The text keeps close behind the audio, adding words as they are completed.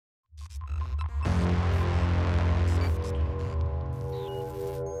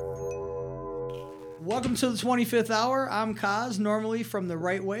Welcome to the 25th hour. I'm Kaz, normally from the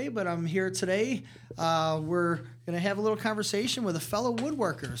right way, but I'm here today. We're going to have a little conversation with a fellow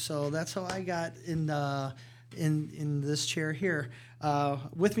woodworker. So that's how I got in this chair here.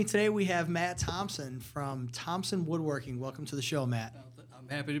 With me today, we have Matt Thompson from Thompson Woodworking. Welcome to the show, Matt. I'm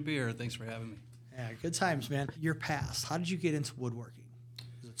happy to be here. Thanks for having me. Yeah, good times, man. Your past, how did you get into woodworking?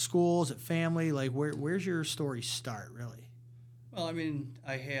 Is it school? Is it family? Like, where's your story start, really? Well, I mean,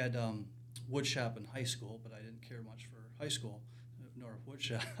 I had wood shop in high school, but I didn't care much for high school, nor wood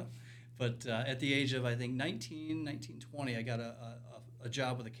shop. But at the age of, I think, 19, 20, I got a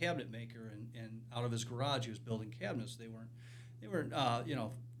job with a cabinet maker, and out of his garage, he was building cabinets. They weren't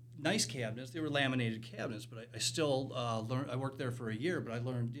nice cabinets. They were laminated cabinets, but I still learned. I worked there for a year, but I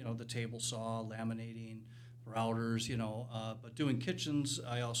learned, the table saw, laminating, routers, but doing kitchens,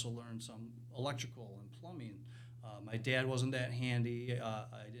 I also learned some electrical and plumbing. My dad wasn't that handy. He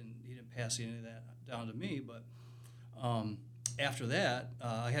didn't pass any of that down to me. But after that,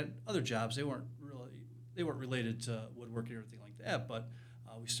 I had other jobs. They weren't related to woodworking or anything like that. But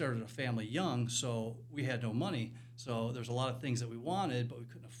we started a family young, so we had no money. So there's a lot of things that we wanted, but we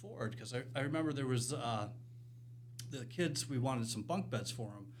couldn't afford. Because I remember there was the kids. We wanted some bunk beds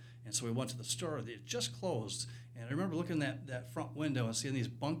for them, and so we went to the store. They had just closed, and I remember looking at that front window and seeing these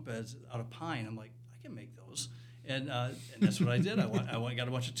bunk beds out of pine. I'm like, I can make those. And that's what I did. I went and got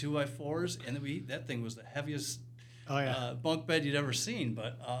a bunch of 2x4s, and that thing was the heaviest bunk bed you'd ever seen.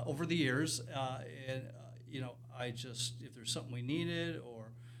 But over the years, I just, if there's something we needed,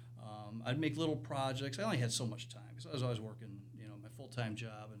 or I'd make little projects. I only had so much time because I was always working, my full-time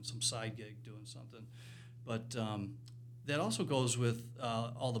job and some side gig doing something. But that also goes with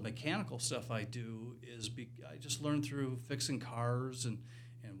all the mechanical stuff I do. I just learned through fixing cars and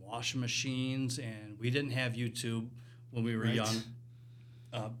washing machines, and we didn't have YouTube when we were young.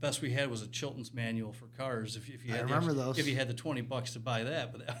 Best we had was a Chilton's manual for cars. If you had those. If you had the $20 to buy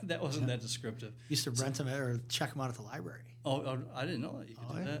that, but that wasn't that descriptive. Used to rent them or check them out at the library. Oh, I didn't know that you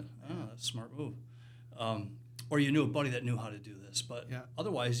could do that. Oh, that's a smart move. Or you knew a buddy that knew how to do this, but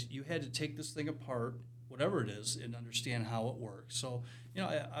otherwise you had to take this thing apart, whatever it is, and understand how it works. So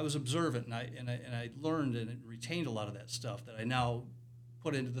I was observant, and I learned and retained a lot of that stuff that I now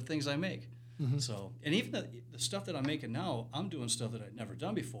put into the things I make. Mm-hmm. So, and even the stuff that I'm making now, I'm doing stuff that I'd never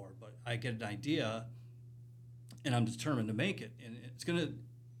done before, but I get an idea and I'm determined to make it. And it's going to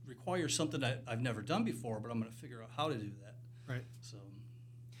require something that I've never done before, but I'm going to figure out how to do that. Right. So,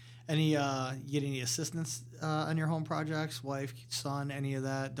 you get any assistance on your home projects? Wife, son, any of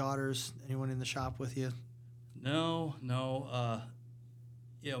that? Daughters? Anyone in the shop with you? No. My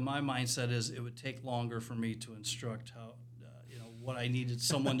mindset is it would take longer for me to instruct how, what I needed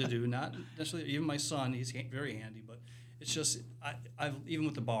someone to do. Not necessarily even my son; he's very handy. But it's just I've even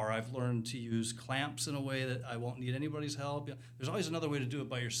with the bar, I've learned to use clamps in a way that I won't need anybody's help. There's always another way to do it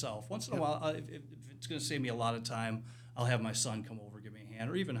by yourself. Once in a while, if it's going to save me a lot of time, I'll have my son come over, give me a hand,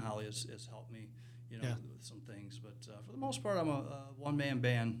 or even Holly has helped me, with some things. But for the most part, I'm a one-man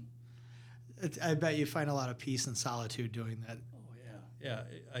band. I bet you find a lot of peace and solitude doing that. Yeah,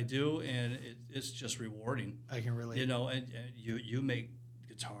 I do, and it's just rewarding. I can relate. And you make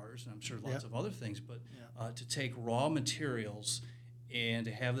guitars, and I'm sure lots of other things, but to take raw materials and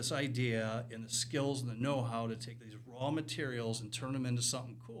to have this idea and the skills and the know-how to take these raw materials and turn them into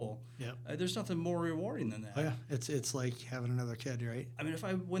something cool, there's nothing more rewarding than that. Oh, yeah, it's like having another kid, right? I mean, if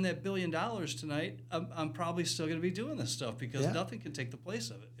I win that $1 billion tonight, I'm probably still going to be doing this stuff because nothing can take the place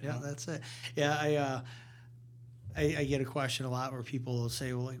of it. That's it. Yeah, I get a question a lot where people will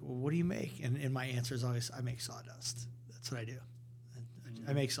say, well, what do you make? And my answer is always, I make sawdust. That's what I do.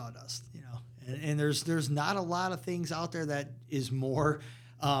 I make sawdust, And there's not a lot of things out there that is more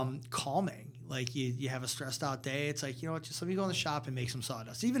calming. Like you have a stressed out day. It's like, just let me go in the shop and make some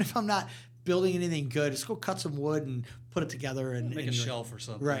sawdust. Even if I'm not building anything good, just go cut some wood and put it together and make a shelf or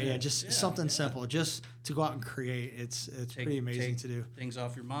something. Right, something simple. Just to go out and create. It's pretty amazing to do. Things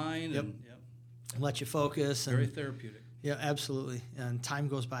off your mind. Yep. And let you focus. Very therapeutic. Yeah, absolutely. And time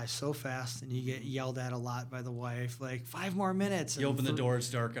goes by so fast, and you get yelled at a lot by the wife, like 5 more minutes. You open the door, it's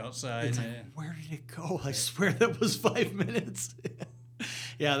dark outside. It's like, where did it go? I swear that was 5 minutes.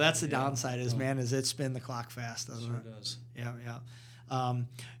 Yeah, that's the downside is it spin the clock fast, doesn't it? Sure does. Yeah.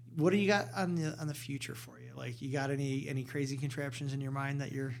 What do you got on the future for you? Like, you got any crazy contraptions in your mind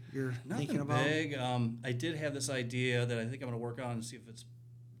that you're thinking about? Nothing big. I did have this idea that I think I'm going to work on and see if it's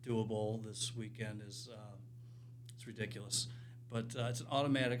doable this weekend. It's ridiculous, but it's an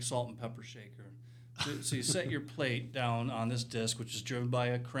automatic salt and pepper shaker. So you set your plate down on this disc, which is driven by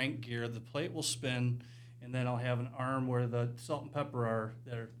a crank gear. The plate will spin, and then I'll have an arm where the salt and pepper are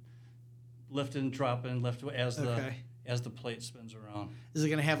that are lifting, dropping, lift as Okay. the plate spins around. Is it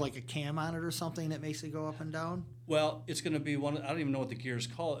going to have like a cam on it or something that makes it go up and down? Well, it's going to be one. I don't even know what the gears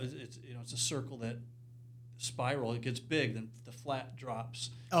call it. It's a circle that spiral. It gets big, then the flat drops.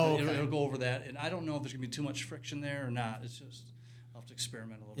 Oh, okay. It'll go over that, and I don't know if there's going to be too much friction there or not. It's just I'll have to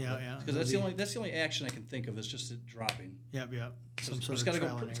experiment a little bit. Yeah. Because that's the only action I can think of is just it dropping. Yep. So it's got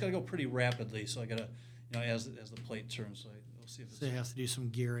to go pretty rapidly. So I got to, as the plate turns. So we'll see if it's. So you have to do some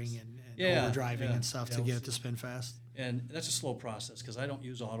gearing and overdriving and stuff to we'll get it to spin fast. And that's a slow process because I don't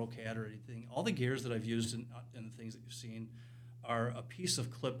use AutoCAD or anything. All the gears that I've used in the things that you've seen are a piece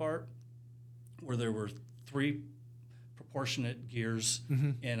of clip art where there were 3 proportionate gears,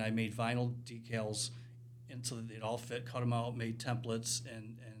 and I made vinyl decals, and so that they'd all fit. Cut them out, made templates,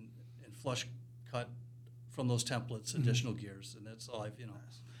 and flush cut from those templates additional gears, and that's all I've.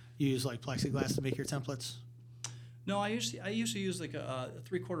 You use like plexiglass to make your templates? No, I usually use like a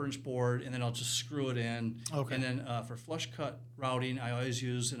 3/4 inch board, and then I'll just screw it in. Okay. And then for flush cut routing, I always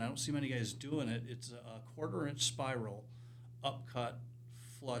use, and I don't see many guys doing it. It's a 1/4 inch spiral, upcut,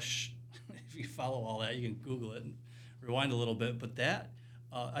 flush. If you follow all that, you can Google it and rewind a little bit. But that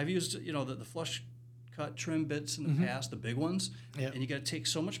I've used, the flush cut trim bits in the past, the big ones, and you got to take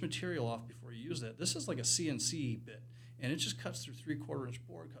so much material off before you use that. This is like a CNC bit, and it just cuts through 3/4 inch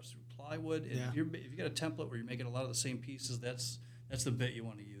board, cuts through plywood. And if you got a template where you're making a lot of the same pieces, that's the bit you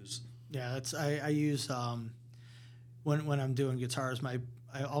want to use. Yeah, I use when I'm doing guitars,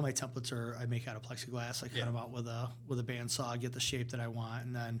 all my templates I make out of plexiglass. I cut them out with a bandsaw, get the shape that I want,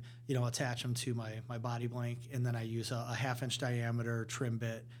 and then attach them to my body blank, and then I use a 1/2 inch diameter trim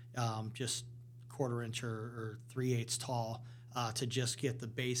bit, just 1/4 inch or 3/8 tall, to just get the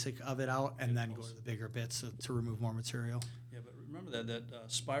basic of it out, and then go to the bigger bits to remove more material. Yeah, but remember that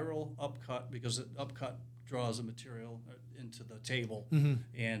spiral upcut, because the upcut draws the material into the table,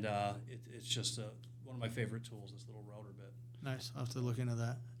 and it's just one of my favorite tools, this little router bit. Nice. I'll have to look into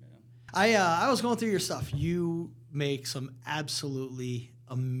that. Yeah. I was going through your stuff. You make some absolutely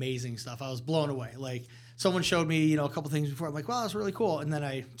amazing stuff. I was blown away. Like, someone showed me, a couple things before. I'm like, wow, that's really cool. And then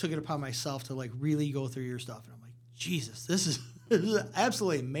I took it upon myself to like really go through your stuff. And I'm like, Jesus, this is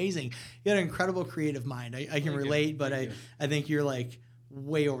absolutely amazing. You got an incredible creative mind. I can relate, but I think you're like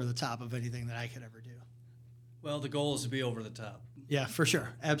way over the top of anything that I could ever do. Well, the goal is to be over the top. Yeah, for sure.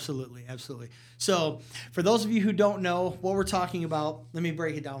 Absolutely. So for those of you who don't know what we're talking about, let me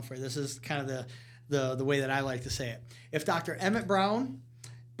break it down for you. This is kind of the way that I like to say it. If Dr. Emmett Brown,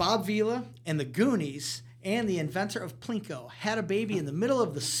 Bob Vila, and the Goonies, and the inventor of Plinko had a baby in the middle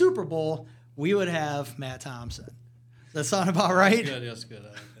of the Super Bowl, we would have Matt Thompson. Does that sound about right? That's good. I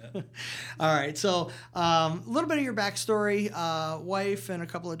like that. All right. So a little bit of your backstory, wife and a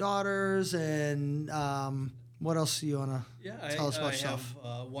couple of daughters, and what else do you want to tell us about yourself? I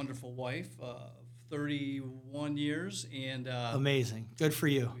have a wonderful wife, 31 years, and amazing. Good for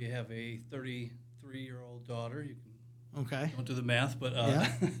you. we have a 33-year-old daughter. You can Okay. don't do the math, but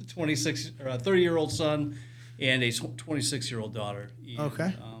 30-year-old son and a 26-year-old daughter. And,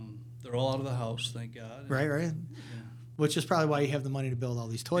 Okay. They're all out of the house, thank God. Right. Yeah. Which is probably why you have the money to build all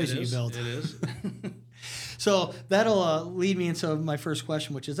these toys that you build. It is. So that'll lead me into my first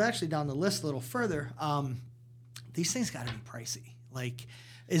question, which is actually down the list a little further. These things got to be pricey. Like,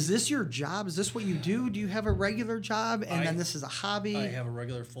 is this your job? Is this what you do? Do you have a regular job and then this is a hobby? I have a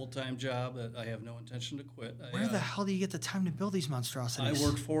regular full-time job that I have no intention to quit. Where the hell do you get the time to build these monstrosities? I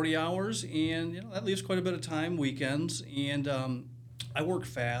work 40 hours, and that leaves quite a bit of time, weekends, and I work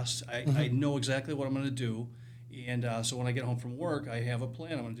fast. I know exactly what I'm going to do, and so when I get home from work, I have a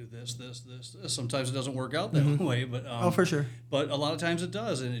plan. I'm going to do this. Sometimes it doesn't work out that way, but for sure. But a lot of times it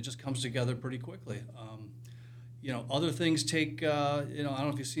does, and it just comes together pretty quickly. Other things take. I don't know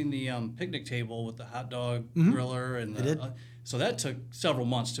if you've seen the picnic table with the hot dog griller, and so that took several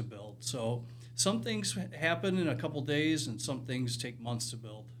months to build. So some things happen in a couple days, and some things take months to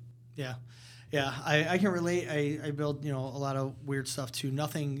build. Yeah. I can relate. I build a lot of weird stuff too.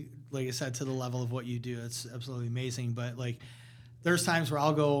 Nothing, like I said, to the level of what you do. It's absolutely amazing. But like, there's times where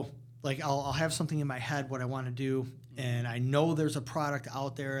I'll go, like I'll have something in my head what I want to do, and I know there's a product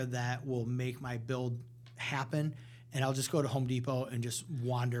out there that will make my build happen, and I'll just go to Home Depot and just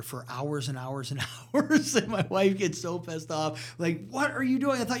wander for hours and hours and hours, and my wife gets so pissed off. Like, what are you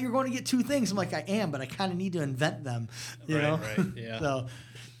doing? I thought you were going to get 2 things. I'm like, I am, but I kind of need to invent them, you know? Right, yeah. So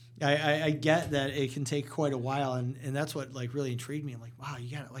I get that it can take quite a while, and that's what like really intrigued me. I'm like, wow,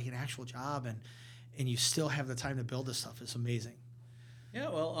 you got like an actual job, and you still have the time to build this stuff. It's amazing. Yeah,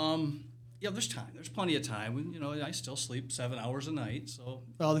 well, Yeah, there's time. There's plenty of time. I still sleep 7 hours a night, so.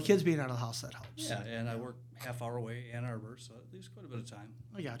 Well, the kids being out of the house, that helps. Yeah, and I work half hour away, Ann Arbor, so it leaves quite a bit of time.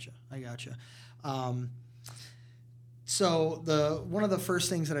 I gotcha. So one of the first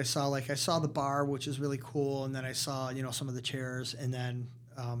things that I saw the bar, which is really cool, and then I saw some of the chairs, and then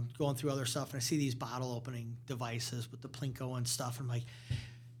going through other stuff, and I see these bottle opening devices with the Plinko and stuff. And I'm like,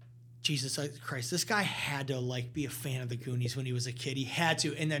 Jesus Christ, this guy had to be a fan of the Goonies when he was a kid. He had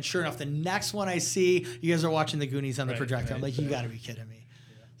to. And then sure enough, the next one I see, you guys are watching the Goonies on the projector. I'm like, you got to be kidding me.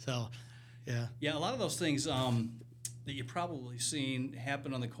 Yeah. So, yeah. Yeah, a lot of those things that you've probably seen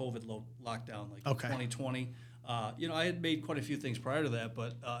happen on the COVID lockdown, like 2020. I had made quite a few things prior to that,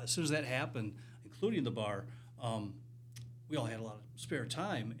 but as soon as that happened, including the bar, we all had a lot of spare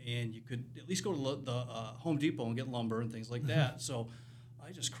time, and you could at least go to the Home Depot and get lumber and things like that. So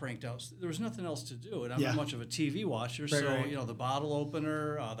I just cranked out. There was nothing else to do, and I'm not much of a TV watcher. Right. The bottle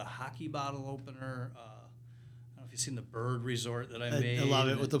opener, the hockey bottle opener. I don't know if you've seen the Bird Resort that I made. I love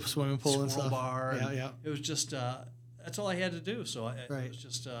it with the swimming pool and stuff. Bar. Yeah. It was just that's all I had to do. So it was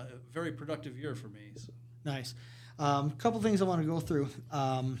just a very productive year for me. So. Nice. A couple things I want to go through.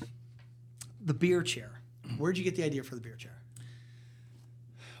 The beer chair. Where'd you get the idea for the beer chair?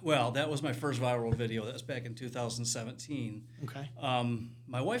 Well, that was my first viral video. That was back in 2017. Okay.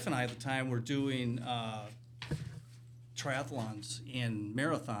 My wife and I at the time were doing triathlons and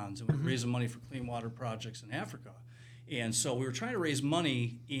marathons, and we were raising money for clean water projects in Africa. And so we were trying to raise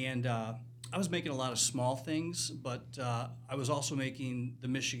money, and I was making a lot of small things, but I was also making the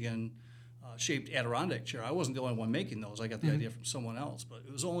Michigan shaped Adirondack chair. I wasn't the only one making those. I got the idea from someone else, but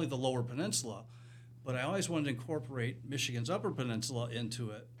it was only the Lower Peninsula. But I always wanted to incorporate Michigan's Upper Peninsula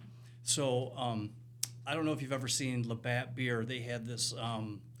into it. So I don't know if you've ever seen Labatt Beer. They had this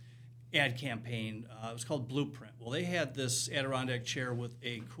ad campaign. It was called Blueprint. Well, they had this Adirondack chair with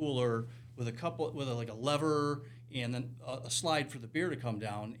a cooler, with a lever, and then a slide for the beer to come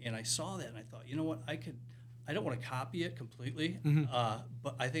down. And I saw that, and I thought, you know what, I don't want to copy it completely,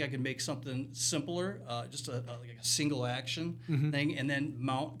 but I think I could make something simpler, just like a single action thing, and then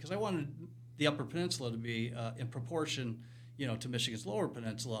mount, because I wanted the Upper Peninsula to be in proportion, to Michigan's Lower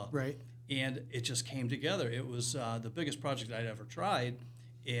Peninsula. Right. And it just came together. It was the biggest project I'd ever tried,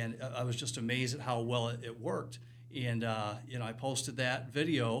 and I was just amazed at how well it worked. And I posted that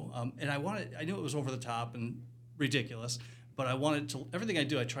video, and I knew it was over the top and ridiculous, but I wanted to, everything I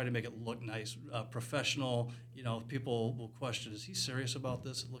do, I try to make it look nice, professional. People will question, is he serious about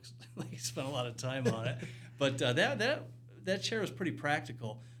this? It looks like he spent a lot of time on it. But that chair was pretty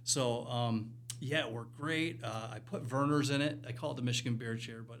practical. So, it worked great. I put Vernors in it. I call it the Michigan Beer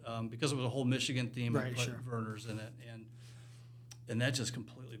Chair, but because it was a whole Michigan theme, I put Vernors in it. And that just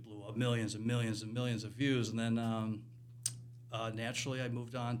completely blew up, millions and millions and millions of views. And then naturally, I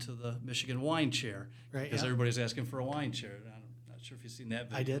moved on to the Michigan Wine Chair, because everybody's asking for a wine chair. I'm not sure if you've seen that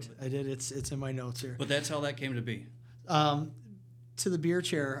video. I did. It's in my notes here. But that's how that came to be. To the beer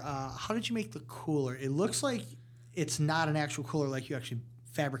chair, how did you make the cooler? It looks like it's not an actual cooler, like you actually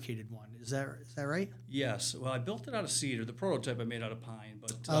fabricated one. Is that right? Yes. Well, I built it out of cedar. The prototype I made out of pine,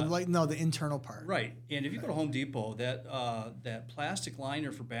 but the internal part. Right. And if you go to Home Depot, that plastic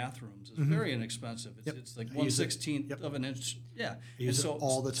liner for bathrooms is very inexpensive. It's like 1/16 of an inch. Yeah. I use it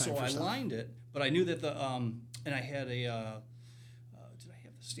all the time. So I lined it, but I knew that and I had a. Did I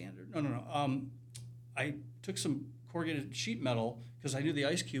have the standard? No. I took some corrugated sheet metal because I knew the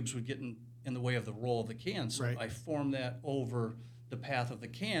ice cubes would get in the way of the roll of the can. So I formed that over the path of the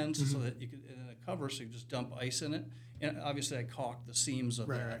cans so that you could, and then a cover so you could just dump ice in it. And obviously I caulked the seams of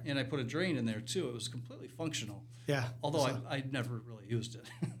that. And I put a drain in there too. It was completely functional. Yeah. Although I never really used it.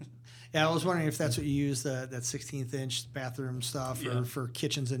 Yeah, I was wondering if that's what you use, that 16th inch bathroom stuff for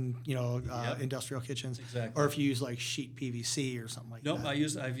kitchens and industrial kitchens. Exactly. Or if you use like sheet PVC or something like that. Nope,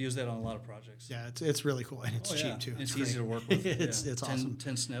 I've used that on a lot of projects. Yeah, it's really cool, and it's cheap too. It's easy to work with. It's awesome.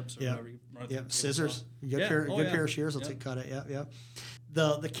 10 snips or whatever. Yep, scissors. Good pair of shears. Let's cut it. Yep.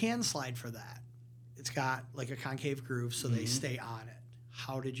 The can slide for that, it's got like a concave groove so they stay on it.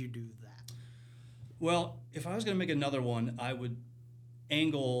 How did you do that? Well, if I was going to make another one, I would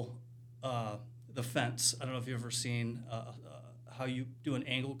angle the fence. I don't know if you've ever seen how you do an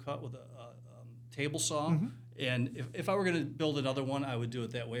angle cut with a table saw. And if I were going to build another one, I would do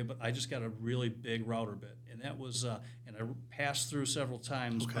it that way. But I just got a really big router bit, and that was and I passed through several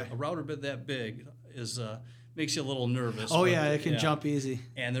times. Okay. But a router bit that big is makes you a little nervous. Oh, yeah, it can jump easy.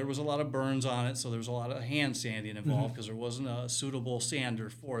 And there was a lot of burns on it, so there was a lot of hand sanding involved because there wasn't a suitable sander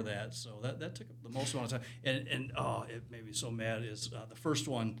for that. So that took the most amount of time. And it made me so mad is the first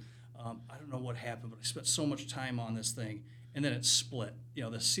one. I don't know what happened, but I spent so much time on this thing, and then it split.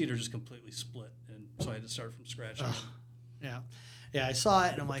 The cedar just completely split, and so I had to start from scratch. Yeah. Yeah, I saw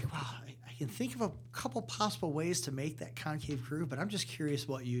it, and I'm like, wow, I can think of a couple possible ways to make that concave groove, but I'm just curious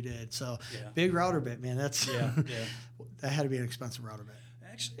what you did. So, big router bit, man. That's that had to be an expensive router bit.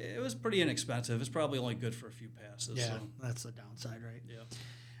 Actually, it was pretty inexpensive. It's probably only good for a few passes. Yeah, so. that's the downside, right? Yeah.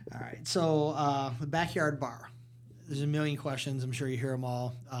 All right, so the backyard bar. There's a million questions. I'm sure you hear them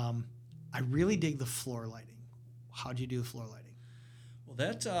all. I really dig the floor lighting. How'd you do the floor lighting? Well,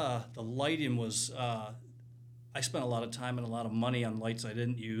 the lighting was. I spent a lot of time and a lot of money on lights I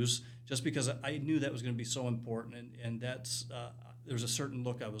didn't use just because I knew that was going to be so important, and that's there's a certain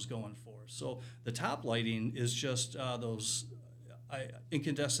look I was going for. So the top lighting is just those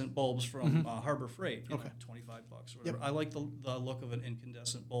incandescent bulbs from Harbor Freight, $25 or whatever. Yep. I like the look of an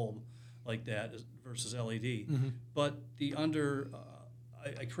incandescent bulb like that versus LED. But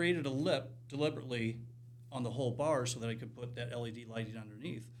I created a lip deliberately on the whole bar so that I could put that LED lighting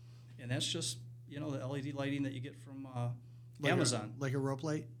underneath, and that's just the LED lighting that you get from Amazon. Like a rope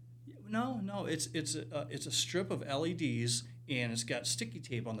light? No, it's a strip of LEDs, and it's got sticky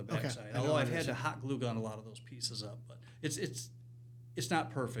tape on the backside. Okay. Although I've had to hot glue gun a lot of those pieces up, but it's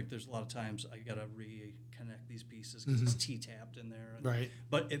not perfect. There's a lot of times I gotta reconnect these pieces because it's T-tapped in there. Right.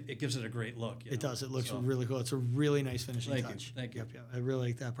 But it gives it a great look. It does. It looks really cool. It's a really nice finishing touch. Thank you. Yep. I really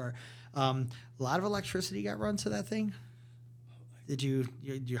like that part. A lot of electricity got run to that thing. Did you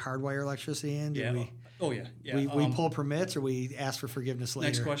hardwire electricity in? Yeah. We pull permits, or we ask for forgiveness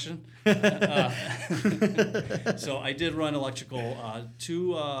later? Next question. So I did run electrical,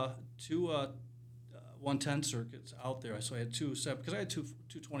 two 110 circuits out there. So I had two because I had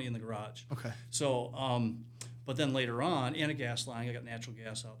 220 in the garage. Okay. So, but then later on, and a gas line, I got natural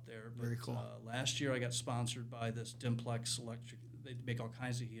gas out there. But, very cool. Last year I got sponsored by this Dimplex Electric. They make all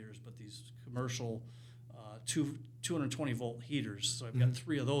kinds of heaters, but these commercial 220 volt heaters. So I've got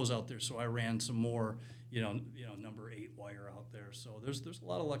 3 of those out there. So I ran some more, number 8 wire out there. So there's a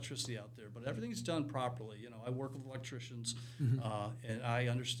lot of electricity out there, but everything's done properly. I work with electricians, and I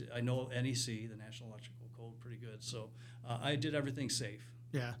understand. I know NEC, the National Electrical Code, pretty good. So I did everything safe.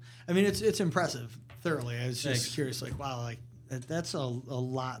 Yeah, I mean it's impressive thoroughly. I was just curious, like wow, like that's a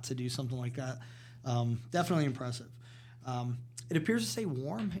lot to do something like that. Definitely impressive. It appears to stay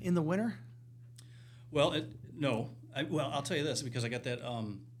warm in the winter. Well, I'll tell you this because I got that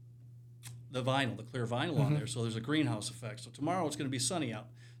the clear vinyl on there, so there's a greenhouse effect. So tomorrow it's going to be sunny out,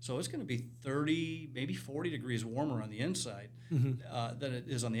 so it's going to be 30, maybe 40 degrees warmer on the inside than it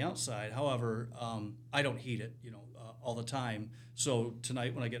is on the outside. However, I don't heat it, all the time. So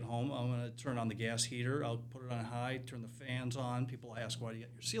tonight when I get home, I'm going to turn on the gas heater. I'll put it on high, turn the fans on. People ask why do you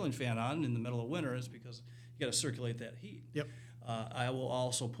get your ceiling fan on in the middle of winter? It's because you got to circulate that heat. Yep. I will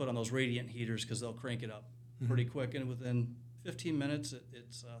also put on those radiant heaters because they'll crank it up pretty quick, and within 15 minutes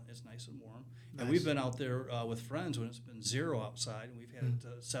it's nice and warm. Nice. And we've been out there with friends when it's been 0 outside, and we've had it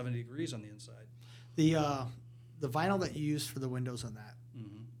 70 degrees on the inside. The vinyl that you use for the windows on that,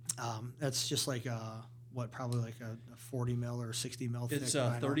 that's just like probably like a 40 mil or 60 mil thick It's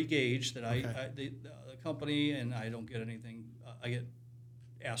vinyl? 30 gauge that the company, and I don't get anything. I get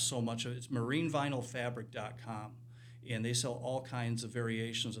asked so much. It's marinevinylfabric.com. And they sell all kinds of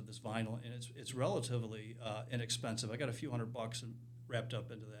variations of this vinyl, and it's relatively inexpensive. I got a few $100 and wrapped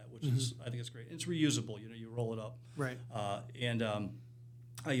up into that, which is I think it's great. It's reusable. You roll it up. Right. And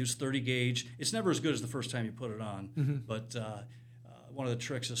I use 30 gauge. It's never as good as the first time you put it on, but one of the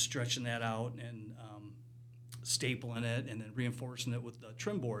tricks is stretching that out and stapling it, and then reinforcing it with the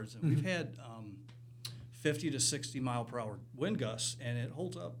trim boards. And we've had 50 to 60 mile per hour wind gusts, and it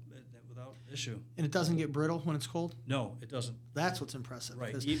holds up without issue. And it doesn't get brittle when it's cold? No, it doesn't. That's what's impressive.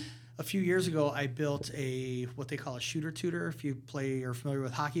 Right. A few years ago, I built what they call a shooter tutor. If you are familiar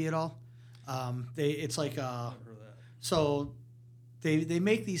with hockey at all, it's like I've heard of that. So they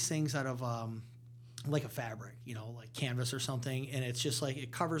make these things out of like a fabric, like canvas or something, and it's just like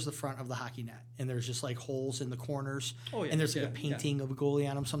it covers the front of the hockey net, and there's just like holes in the corners, and there's like a painting of a goalie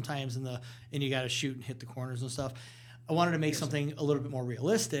on them sometimes, and you got to shoot and hit the corners and stuff. I wanted to make something a little bit more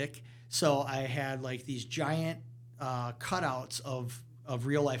realistic, so I had like these giant cutouts of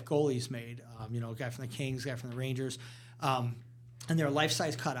real life goalies made. A guy from the Kings, a guy from the Rangers, and they're life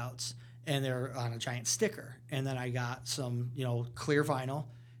size cutouts, and they're on a giant sticker. And then I got some clear vinyl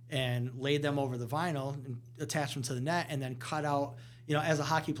and laid them over the vinyl and attached them to the net, and then cut out. As a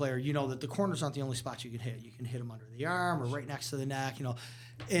hockey player, that the corners aren't the only spots you can hit. You can hit them under the arm or right next to the neck.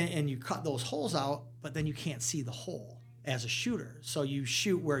 And you cut those holes out, but then you can't see the hole as a shooter. So you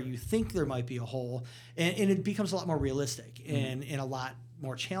shoot where you think there might be a hole, and it becomes a lot more realistic and a lot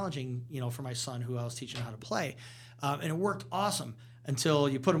more challenging, for my son who I was teaching how to play. and it worked awesome until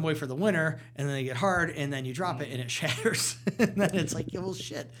you put them away for the winter, and then they get hard, and then you drop it, and it shatters. And then it's like, well,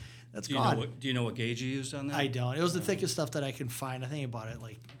 shit, that's gone. Do you know what gauge you used on that? I don't. It was the thickest stuff that I can find. I think I bought it at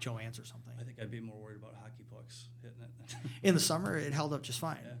like Joann's or something. I think I'd be more worried about hockey pucks hitting it. In the summer, it held up just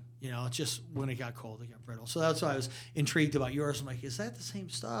fine. Yeah. You know, it's just when it got cold, it got brittle. So that's why I was intrigued about yours. I'm like, is that the same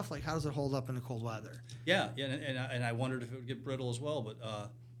stuff? Like, how does it hold up in the cold weather? Yeah, and I wondered if it would get brittle as well,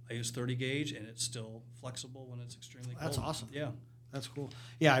 but I use 30 gauge, and it's still flexible when it's extremely cold. That's awesome. Yeah. That's cool.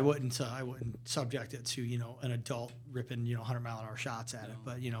 Yeah, I wouldn't subject it to, an adult ripping, 100-mile-an-hour shots at it.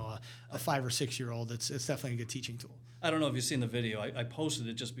 But, a 5 or 6 year old, it's definitely a good teaching tool. I don't know if you've seen the video. I posted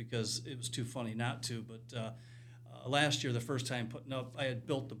it just because it was too funny not to. But last year, the first time putting up, I had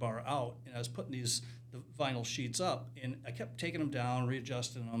built the bar out, and I was putting the vinyl sheets up, and I kept taking them down,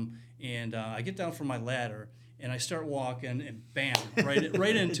 readjusting them, and I get down from my ladder, and I start walking, and bam, right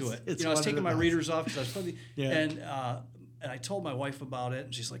into it. I was taking my readers off because I was putting, and I told my wife about it,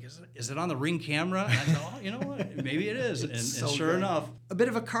 and she's like, "Is it on the Ring camera?" And I thought, "Oh, you know what? Maybe it is." And sure enough, a bit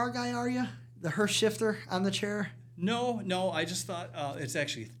of a car guy, are you? The Hearst shifter on the chair? No. I just thought it's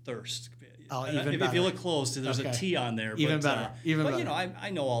actually Thirst. Oh, even better. If you look close, there's a T on there. Even better. But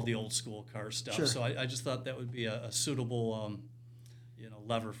I know all the old school car stuff, sure. So I just thought that would be a suitable,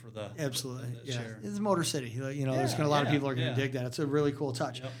 lever for the absolutely. The chair. It's Motor City. There's going to a lot of people are going to dig that. It's a really cool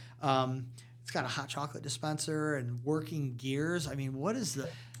touch. Yep. It's got a hot chocolate dispenser and working gears. I mean, what is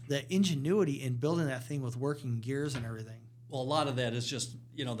the ingenuity in building that thing with working gears and everything? Well, a lot of that is just,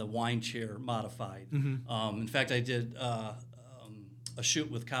 the wine chair modified. Mm-hmm. In fact, I did a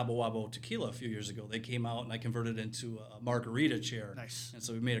shoot with Cabo Wabo Tequila a few years ago. They came out, and I converted it into a margarita chair. Nice. And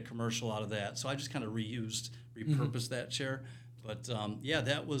so we made a commercial out of that. So I just kind of repurposed that chair. But,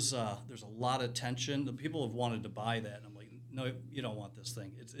 that was there's a lot of tension. The people have wanted to buy that, and I'm like, no, you don't want this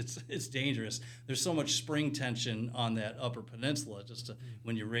thing. It's dangerous. There's so much spring tension on that upper peninsula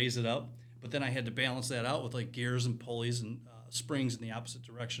when you raise it up. But then I had to balance that out with like gears and pulleys and springs in the opposite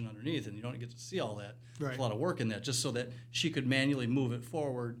direction underneath, and you don't get to see all that. Right. There's a lot of work in that, just so that she could manually move it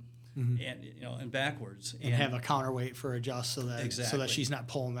forward and backwards and have a counterweight for adjust so that she's not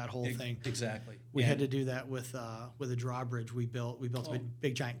pulling that whole thing. Exactly. We had to do that with a drawbridge we built. We built a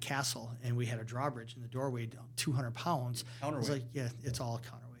big giant castle, and we had a drawbridge, and the door weighed 200 pounds. Counterweight. I was like, it's all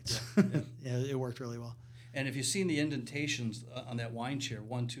counterweights. Yeah, it worked really well. And if you've seen the indentations on that wine chair,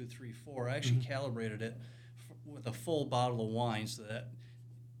 1, 2, 3, 4, I actually calibrated it with a full bottle of wine so that,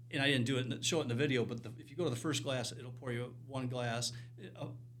 and I didn't show it in the video, but if you go to the first glass, it'll pour you one glass,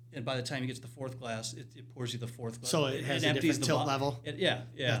 and by the time you get to the fourth glass, it pours you the fourth glass. So it has a different tilt level? Yeah.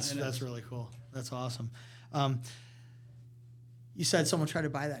 That's really cool. That's awesome. You said someone tried to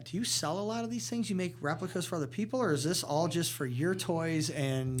buy that. Do you sell a lot of these things? You make replicas for other people, or is this all just for your toys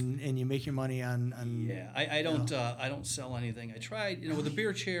and you make your money on? Yeah, I don't sell anything. I tried, with the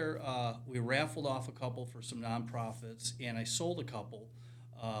beer chair, we raffled off a couple for some nonprofits, and I sold a couple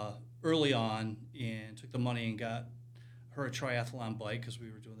early on and took the money and got her a triathlon bike because we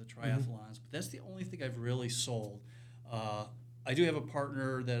were doing the triathlons. But that's the only thing I've really sold. I do have a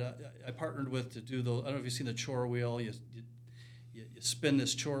partner that I partnered with to do those. I don't know if you've seen the chore wheel. You spin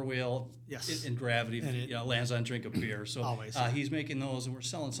this chore wheel in gravity, and it lands on a drink of beer. So always, he's making those, and we're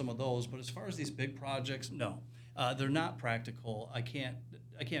selling some of those. But as far as these big projects, no, they're not practical. I can't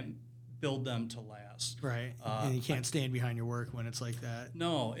build them to last. Right, and you can't stand behind your work when it's like that.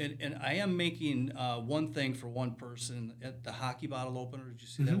 No, and I am making one thing for one person at the hockey bottle opener. Did you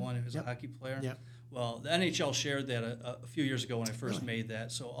see that one? It was a hockey player. Yep. Well, the NHL shared that a few years ago when I first made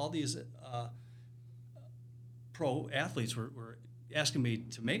that. So all these pro athletes were asking me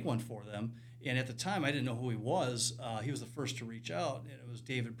to make one for them, and at the time I didn't know who he was. He was the first to reach out, and it was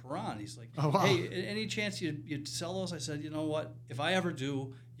David Perron. He's like, "Oh, wow. Hey, any chance you'd sell those?" I said, "You know what? If I ever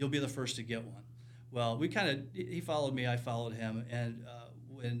do, you'll be the first to get one." Well, he followed me, I followed him, and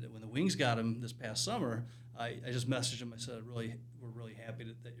when the Wings got him this past summer, I just messaged him. I said, we're really happy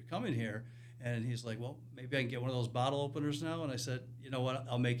that you're coming here. And he's like, well, maybe I can get one of those bottle openers now. And I said, you know what?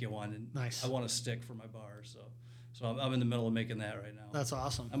 I'll make you one. And nice. I want a stick for my bar. So I'm in the middle of making that right now. That's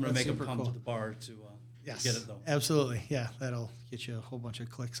awesome. I'm going to make him come to the bar to get it, though. Absolutely. Yeah, that'll get you a whole bunch of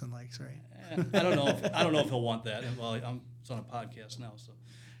clicks and likes, right? I don't know if he'll want that. Well, it's on a podcast now. So.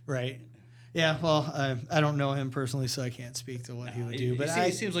 Right. Yeah, well, I don't know him personally, so I can't speak to what he would do. But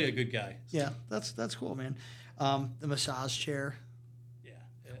he seems like a good guy. So. Yeah, that's cool, man. The massage chair.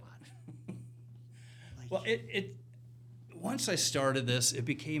 Well, it once I started this, it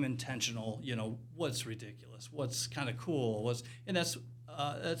became intentional. What's ridiculous, what's kind of cool,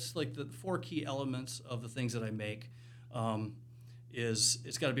 that's like the 4 key elements of the things that I make. is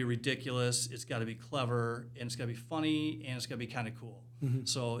it's got to be ridiculous, it's got to be clever, and it's got to be funny, and it's got to be kind of cool.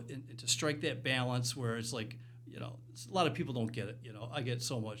 So and to strike that balance where it's like, a lot of people don't get it. I get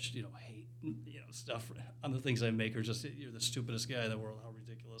so much, hate, stuff on the things I make, or just, you're the stupidest guy in the world, how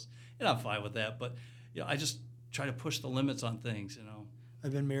ridiculous. And I'm fine with that, but I just try to push the limits on things.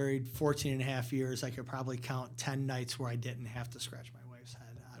 I've been married 14 and a half years. I could probably count 10 nights where I didn't have to scratch my wife's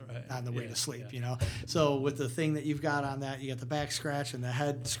head on the way to sleep, So with the thing that you've got on that, you got the back scratch and the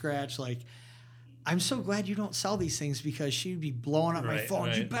head scratch, like, I'm so glad you don't sell these things, because she'd be blowing up my phone.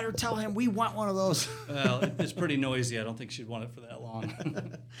 Right. You better tell him we want one of those. Well, it's pretty noisy. I don't think she'd want it for that long.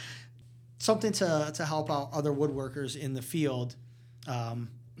 Something to help out other woodworkers in the field,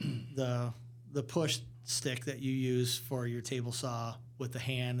 the push stick that you use for your table saw with the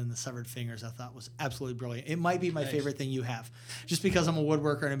hand and the severed fingers, I thought was absolutely brilliant. It might be my favorite thing you have, just because I'm a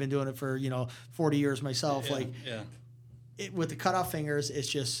woodworker and I've been doing it for 40 years myself. With the cut off fingers,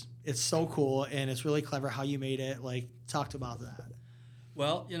 it's so cool, and it's really clever how you made it. Like, talked about that.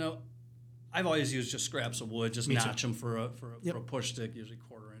 Well, I've always used just scraps of wood, just notch them for a push stick, usually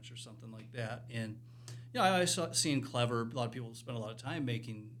 1/4 inch or something like that. And I always seen clever. A lot of people spend a lot of time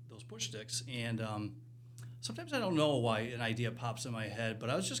making those push sticks, and sometimes I don't know why an idea pops in my head, but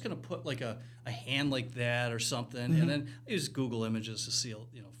I was just going to put like a hand like that or something, and then I use Google Images to see,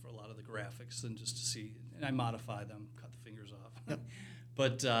 for a lot of the graphics, and just to see, and I modify them, cut the fingers off. Yep.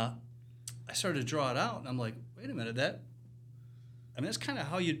 But I started to draw it out, and I'm like, wait a minute, that's kind of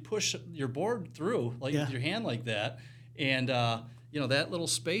how you'd push your board through, like with your hand like that, and that little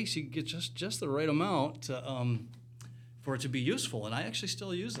space, you get just the right amount to, for it to be useful, and I actually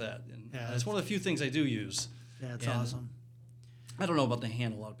still use that. And it's one of the few things I do use. Yeah, it's awesome. I don't know about the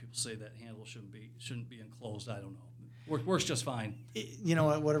handle. A lot of people say that handle shouldn't be enclosed. I don't know. Works just fine.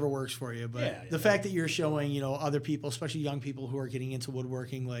 Whatever works for you. But the fact that you're showing, other people, especially young people who are getting into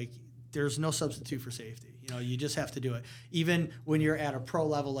woodworking, like, there's no substitute for safety. You just have to do it. Even when you're at a pro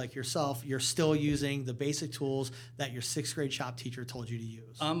level like yourself, you're still using the basic tools that your 6th grade shop teacher told you to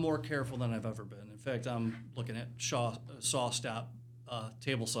use. I'm more careful than I've ever been. In fact, I'm looking at saw stop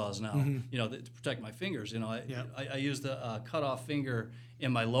table saws now, to protect my fingers. I use the cut-off finger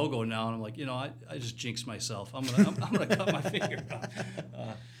in my logo now, and I'm like, I just jinxed myself. I'm gonna cut my finger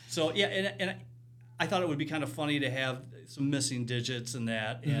off. And I thought it would be kind of funny to have some missing digits and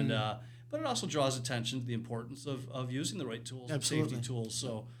that, and but it also draws attention to the importance of using the right tools, and safety tools.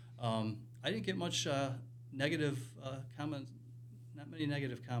 So I didn't get much negative comments. Not many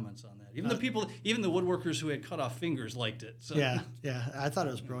negative comments on that. Even the woodworkers who had cut off fingers liked it. So. Yeah, I thought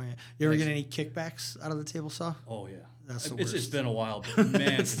it was brilliant. You ever get any kickbacks out of the table saw? Oh yeah, that's the worst. It's been a while, but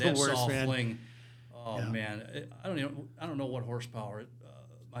man, it's that the worst, saw man. fling. Oh man, I don't know what horsepower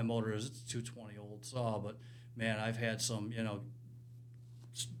my motor is. It's a 220 old saw, but man, I've had some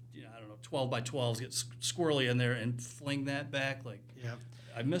 12 by 12s get squirrely in there and fling that back like. Yeah.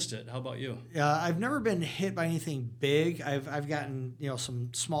 I missed it. How about you? Yeah, I've never been hit by anything big. I've gotten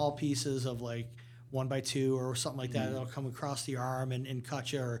some small pieces of like 1 by 2 or something like that that'll come across the arm and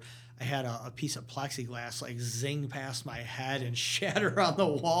cut you. Or I had a piece of plexiglass like zing past my head and shatter on the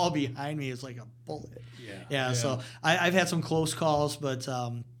wall behind me. It's like a bullet. Yeah. So I've had some close calls, but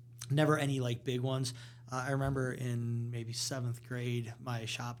never any like big ones. I remember in maybe 7th grade, my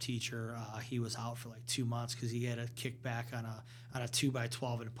shop teacher, he was out for like 2 months because he had a kickback on a 2 by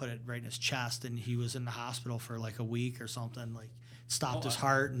 12 and put it right in his chest, and he was in the hospital for like a week or something. Like, stopped his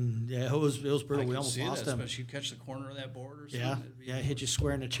heart, and it was brutal. We almost lost him. Especially you catch the corner of that board or something. Yeah, hit you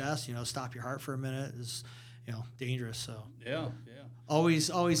square in the chest. Stop your heart for a minute is dangerous. So always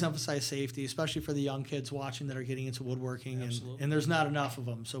emphasize safety, especially for the young kids watching that are getting into woodworking, and there's not enough of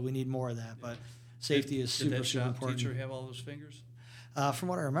them, so we need more of that. But safety is super important. Did that shop teacher have all those fingers? From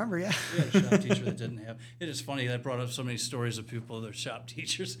what I remember, yeah. We had a shop teacher that didn't have. It is funny that brought up so many stories of people, their shop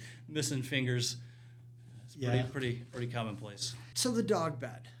teachers missing fingers. It's pretty commonplace. So the dog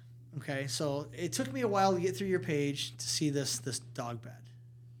bed. Okay, so it took me a while to get through your page to see this dog bed.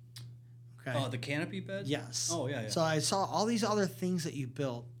 Okay. Oh, the canopy bed? Yes. Oh, yeah. So I saw all these other things that you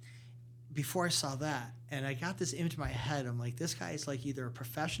built before I saw that, and I got this image in my head. I'm like, this guy is like either a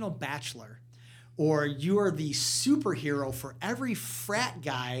professional bachelor, or you are the superhero for every frat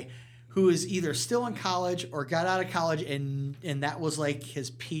guy who is either still in college or got out of college, and that was like his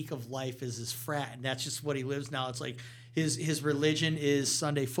peak of life is his frat, and that's just what he lives now. It's like his religion is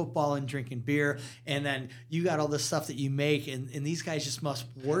Sunday football and drinking beer, and then you got all this stuff that you make, and these guys just must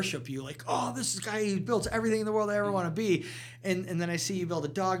worship you, like, oh, this is a guy who builds everything in the world I ever want to be, and then I see you build a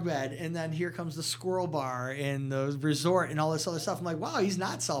dog bed, and then here comes the squirrel bar and the resort and all this other stuff. I'm like, wow, he's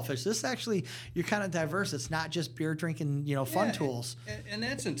not selfish. This actually, you're kind of diverse. It's not just beer drinking, fun tools. And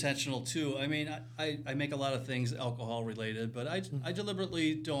that's intentional too. I mean, I make a lot of things alcohol related, but I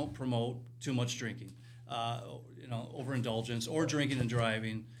deliberately don't promote too much drinking, overindulgence or drinking and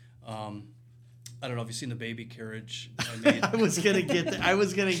driving. I don't know if you've seen the baby carriage I made. I was gonna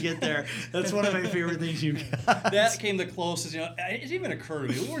get there. That's one of my favorite things you got. That came the closest. It even occurred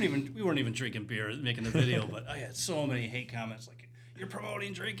to me. We weren't even drinking beer making the video, but I had so many hate comments like, "You're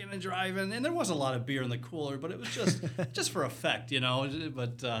promoting drinking and driving," and there was a lot of beer in the cooler, but it was just for effect,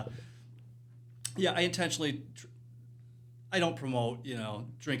 But I intentionally. I don't promote,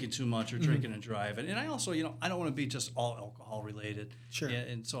 drinking too much or drinking and driving, and I also, I don't want to be just all alcohol related. Sure.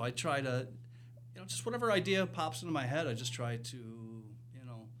 And so I try to. Just whatever idea pops into my head, I just try to,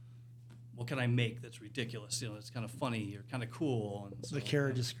 what can I make that's ridiculous? It's kind of funny or kind of cool. And so, the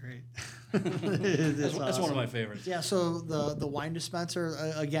carriage is great. That's awesome. one of my favorites. Yeah. So the wine dispenser,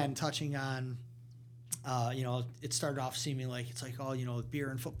 again, touching on, it started off seeming like it's like,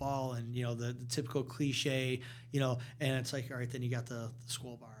 beer and football and, the typical cliche, and it's like, all right, then you got the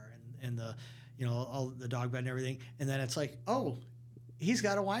school bar and the, all the dog bed and everything. And then it's like, oh, he's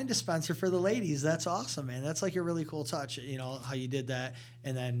got a wine dispenser for the ladies. That's awesome, man. That's like a really cool touch, how you did that.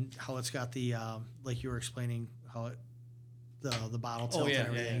 And then how it's got the, like you were explaining how the bottle tilt and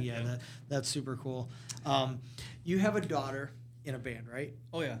everything. Yeah. That's super cool. You have a daughter in a band, right?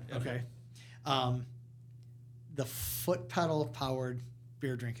 Oh, yeah. Okay. The foot pedal powered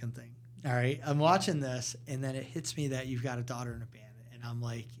beer drinking thing. All right. I'm watching this, and then it hits me that you've got a daughter in a band. And I'm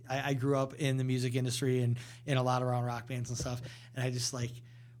like, I grew up in the music industry and in a lot around rock bands and stuff. And I just like,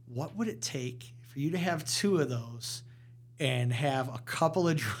 what would it take for you to have two of those and have a couple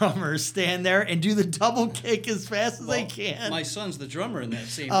of drummers stand there and do the double kick as fast as they can? My son's the drummer in that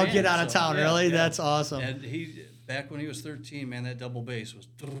same band. band. Get out of town, really? Yeah. That's awesome. And back when he was 13, man, that double bass was...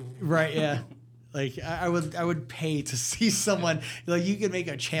 Right, yeah. Like I would pay to see someone, like, you could make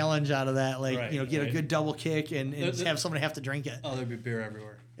a challenge out of that, like, get a good double kick and have somebody have to drink it. Oh, there'd be beer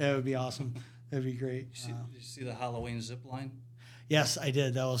everywhere. That would be awesome. That'd be great. Did you see the Halloween zip line? Yes, I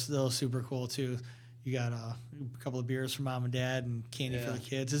did. That was super cool too. You got a couple of beers for mom and dad and candy for the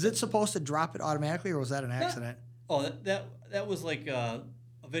kids. Is it supposed to drop it automatically, or was that an accident? That was like a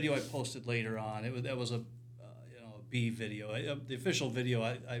video I posted later on. That was a B video. The official video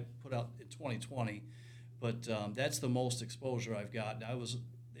I put out in 2020, but that's the most exposure I've gotten.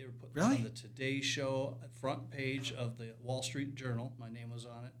 They were putting it on the Today Show front page of the Wall Street Journal. My name was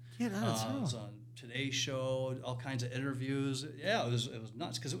on it. Yeah, that's it was on Today Show, all kinds of interviews. Yeah, it was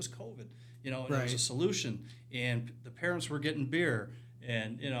nuts because it was COVID, and it was a solution, and the parents were getting beer,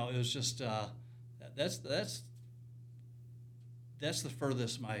 and it was just that's the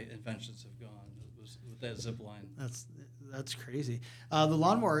furthest my inventions have gone. Was with that zip line. That's crazy. The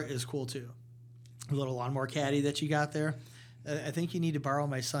lawnmower is cool too. A little lawnmower caddy that you got there. I think you need to borrow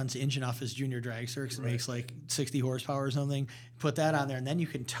my son's engine off his junior dragster because it makes like 60 horsepower or something. Put that on there, and then you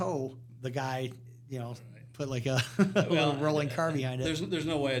can tow the guy. Put like a little rolling car behind it. There's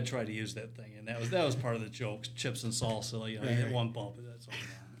no way I'd try to use that thing, and that was part of the joke. Chips and salsa. You hit one bump, and that's all.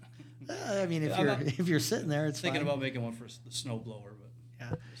 I mean, if you're sitting there, it's thinking fine. about making one for the snowblower, but yeah.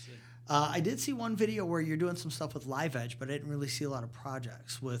 We'll see. I did see one video where you're doing some stuff with live edge, but I didn't really see a lot of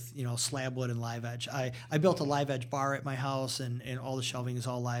projects with, slab wood and live edge. I built a live edge bar at my house, and all the shelving is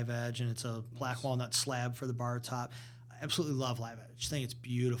all live edge, and it's a black walnut slab for the bar top. I absolutely love live edge. I think it's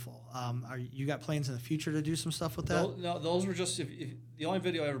beautiful. You got plans in the future to do some stuff with that? No, those were just the only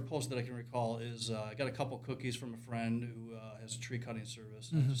video I ever posted that I can recall is I got a couple cookies from a friend who has a tree cutting service.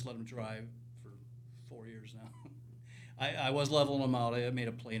 Mm-hmm. I just let him drive for 4 years now. I was leveling them out. I made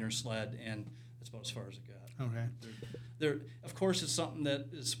a planer sled, and that's about as far as it got. Okay. Of course, it's something that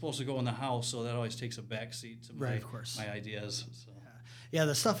is supposed to go in the house, so that always takes a backseat to my ideas. So. Yeah,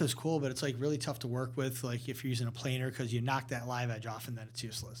 the stuff is cool, but it's like really tough to work with, like if you're using a planer, because you knock that live edge off and then it's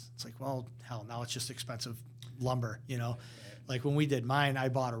useless. It's like, well, hell, now it's just expensive lumber, Right. Like when we did mine, I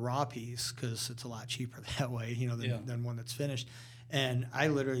bought a raw piece because it's a lot cheaper that way, than one that's finished. And I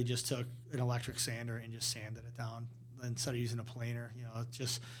literally just took an electric sander and just sanded it down instead of using a planer,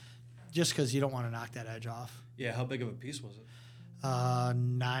 just because you don't want to knock that edge off. Yeah, how big of a piece was it?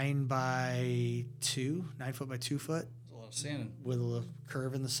 9 by 2, 9 foot by 2 foot. That's a lot of sanding. With a little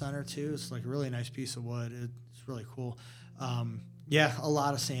curve in the center too. It's like a really nice piece of wood. It's really cool. Yeah, a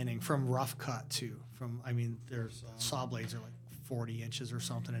lot of sanding from rough cut too. Their saw blades are like 40 inches or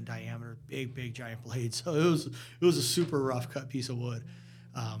something in diameter, big giant blades. So it was a super rough cut piece of wood.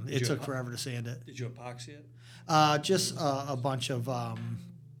 It took forever to sand it. Did you epoxy it? Just a bunch of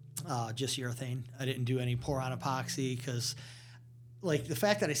just urethane. I didn't do any pour on epoxy because, like, the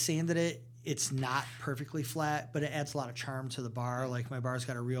fact that I sanded it, it's not perfectly flat, but it adds a lot of charm to the bar. Like, my bar's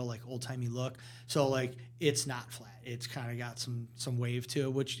got a real, like, old-timey look. So, like, it's not flat. It's kind of got some wave to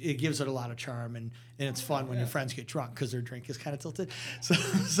it, which it gives it a lot of charm. And it's fun when your friends get drunk because their drink is kind of tilted.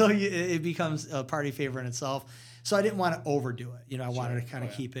 So it becomes a party favorite in itself. So I didn't want to overdo it. I wanted to kind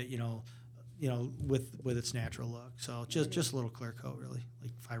of keep it, with its natural look. So just a little clear coat, really,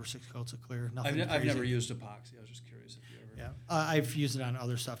 like 5 or 6 coats of clear. Nothing I've never used epoxy. I was just curious if you ever. Yeah, I've used it on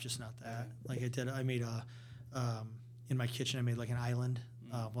other stuff, just not that. Like I made in my kitchen, I made like an island.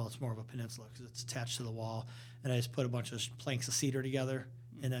 Well, it's more of a peninsula because it's attached to the wall, and I just put a bunch of planks of cedar together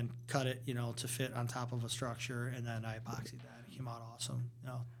and then cut it, to fit on top of a structure, and then I epoxied that. It came out awesome.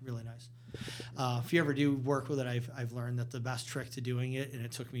 Really nice. If you ever do work with it, I've learned that the best trick to doing it, and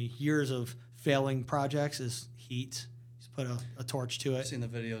it took me years of failing projects, is heat. Just put a torch to it. I've seen the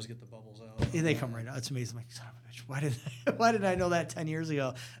videos get the bubbles out. Yeah, they come right out. It's amazing. I'm like, son of a bitch, why did I know that 10 years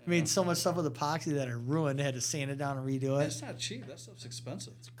ago? I made so much stuff with epoxy that I ruined. I had to sand it down and redo it. It's not cheap. That stuff's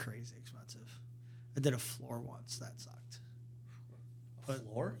expensive. It's crazy expensive. I did a floor once. That sucked.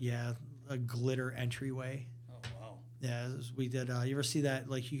 Floor? Yeah, a glitter entryway. Oh, wow. Yeah, we did. You ever see that?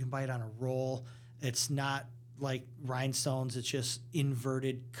 Like, you can buy it on a roll. It's not like rhinestones. It's just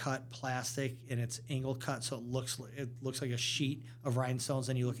inverted cut plastic, and it's angle cut, so it looks like a sheet of rhinestones.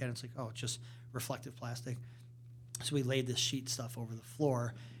 And you look at it, it's like, oh, it's just reflective plastic. So we laid this sheet stuff over the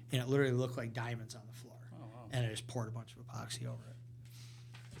floor, and it literally looked like diamonds on the floor. Oh, wow. And I just poured a bunch of epoxy over it.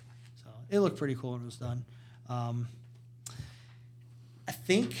 So it looked pretty cool when it was done. I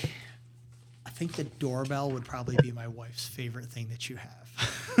think the doorbell would probably be my wife's favorite thing that you have.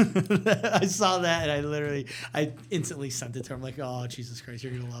 I saw that, and I instantly sent it to her. I'm like, oh, Jesus Christ,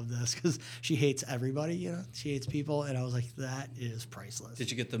 you're going to love this, because she hates everybody, she hates people. And I was like, that is priceless.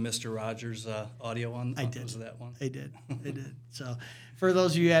 Did you get the Mr. Rogers audio on? I did. Was it that one? I did. So for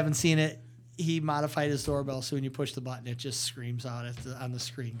those of you who haven't seen it, he modified his doorbell, so when you push the button, it just screams out on the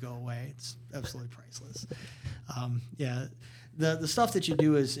screen, go away. It's absolutely priceless. The stuff that you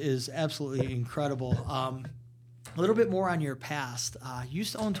do is absolutely incredible. A little bit more on your past. You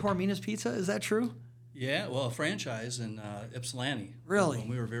used to own Tormina's Pizza. Is that true? Yeah, well, a franchise in Ypsilanti. Really? When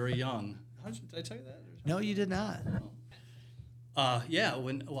we were very young. Did I tell you that? No, you did not. Yeah,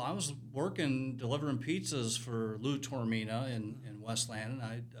 I was working delivering pizzas for Lou Tormina in Westland, and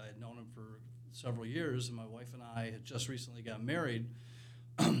I had known him for several years, and my wife and I had just recently got married.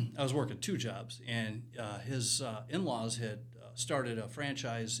 I was working 2 jobs, and his in-laws had started a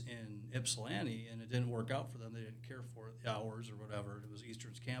franchise in Ypsilanti, and it didn't work out for them. They didn't care for it, the hours or whatever. It was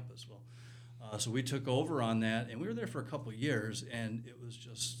Eastern's campus. Well, so we took over on that, and we were there for a couple of years, and it was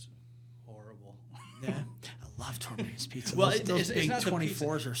just horrible. Yeah, I love Tormina's Pizza. Well, those big not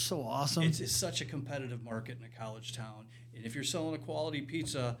 24s are so awesome. It's such a competitive market in a college town, and if you're selling a quality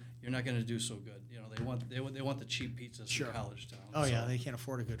pizza, you're not going to do so good. They want the cheap pizzas in college town. Oh, yeah, they can't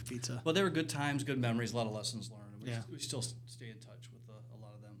afford a good pizza. But they were good times, good memories, a lot of lessons learned. We Yeah. still stay in touch with a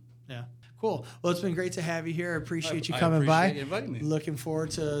lot of them. Yeah, cool. Well, it's been great to have you here. I appreciate you coming by. I appreciate you inviting me. Looking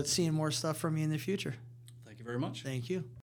forward to seeing more stuff from you in the future. Thank you very much. Thank you.